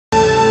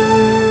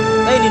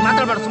ನೀನ್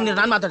ಮಾತಾಡ್ಬಾರ್ದು, ಸುಮ್ಮನೆ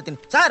ನಾನು ಮಾತಾಡ್ತೀನಿ.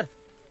 ಸರ್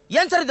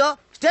ಏನ್ ಸರ್ ಇದು?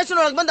 ಸ್ಟೇಷನ್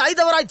ಒಳಗೆ ಬಂದು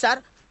 5 ಅವರ್ ಆಯ್ತು ಸರ್.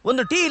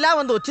 ಒಂದು ಟೀ ಇಲ್ಲ,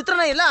 ಒಂದು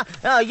ಚಿತ್ರಣ ಇಲ್ಲ.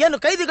 ಏನು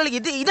ಕೈದಿಗಳಿಗೆ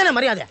ಇದೇನೆ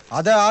ಮರ್ಯಾದೆ?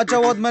 ಅದೇ ಆಚೆ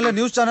ಹೋದ್ಮೇಲೆ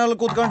ನ್ಯೂಸ್ ಚಾನೆಲ್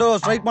ಕೂತ್ಕೊಂಡು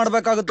ಸ್ಟ್ರೈಕ್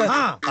ಮಾಡ್ಬೇಕಾಗುತ್ತೆ.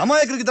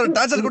 ಅಮಾಯಕರಿಗೆ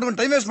ಟೈಮ್ ಕೊಟ್ಕೊಂಡು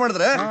ಟೈಮ್ ವೇಸ್ಟ್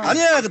ಮಾಡಿದ್ರೆ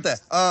ಅನ್ಯಾಯ ಆಗುತ್ತೆ.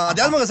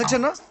 ಅದ್ಯಾವ ಮಗ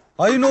ಸೆಕ್ಷನ್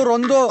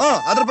 501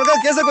 ಅದ್ರ ಪ್ರಕಾರ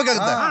ಕೇಸ್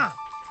ಹಾಕ್ಬೇಕಾಗುತ್ತೆ.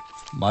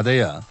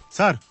 ಮಾದಯ್ಯ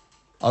ಸರ್,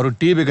 ಅವರು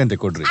ಟೀ ಬೇಕಂತೆ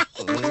ಕೊಡ್ರಿ.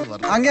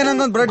 ಹಂಗೆ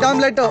ನಂಗೊಂದು ಬ್ರೆಡ್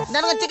ಆಮ್ಲೆಟ್,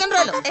 ನನಗೊಂದು ಚಿಕನ್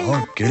ರೋಲ್.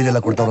 ಕೇಳಿದೆಲ್ಲ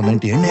ಕೊಡ್ತಾವ್ರ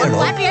 90 ಎಣ್ಣೆ ಹೇಳು.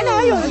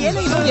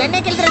 ಎಣ್ಣೆ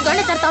ಕೇಳಿದ್ರೆ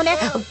ದೊಣ್ಣೆ ತರ್ತಾವನೆ.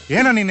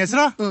 ಏನೋ ನಿನ್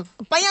ಹೆಸರು?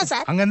 ಪಯ್ಯನ್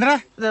ಸರ್. ಹಂಗಂದ್ರೆ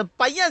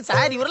ಪಯ್ಯನ್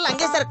ಸರ್, ಇವರೆಲ್ಲ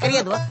ಹಂಗೆ ಸರ್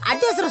ಕರೆಯೋದು.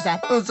 ಅಡ್ಡ ಹೆಸರು ಸರ್.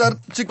 ಸರ್,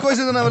 ಚಿಕ್ಕ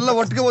ವಯಸ್ಸಿಂದ ನಾವೆಲ್ಲ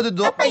ಒಟ್ಟಿಗೆ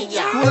ಓದಿದ್ದು.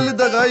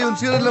 ಸ್ಕೂಲಲ್ಲಿದ್ದಾಗ ಇವನ್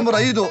ಸೀರಿಯಲ್ ನಂಬರ್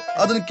 5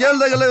 ಅದನ್ನ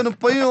ಕೇಳಿದಾಗೆಲ್ಲ ಇವನು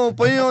ಪಯ್ಯೋ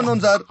ಪಯ್ಯೋ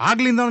ಅನ್ನೋನ್ ಸರ್.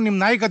 ಆಗ್ಲಿಂದ ನಿಮ್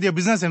ನಾಯಿಕತೆಯ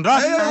ಬಿಸ್ನೆಸ್ ಏನ್ರಾ?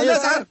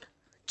 Sir,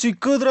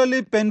 ಚಿಕ್ಕದ್ರಲ್ಲಿ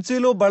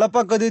pencil ಬಳಪ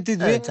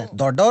ಕದೀತಿದ್ವಿ.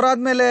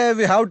 ದೊಡ್ಡವರಾದ್ಮೇಲೆ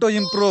we have to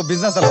improve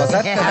business ಅಲ್ವಾ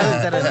ಸರ್?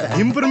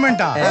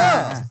 ಇಂಪ್ರೂವ್ಮೆಂಟ್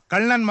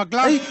ಕಳ್ಳನ್ ಮಕ್ಳ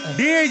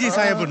DIG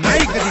ಸಾಹೇಬ್ರು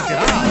ನಾಯಿ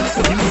ಕದೀತೀರಾ?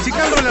 ನಿಮ್ಗೆ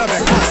ಚಿಕನ್ ರೋಲ್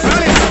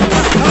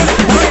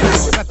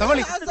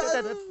ತಗೊಳ್ಳಿ.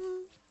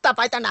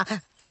 ತಪ್ಪಾಯ್ತಣ್ಣ.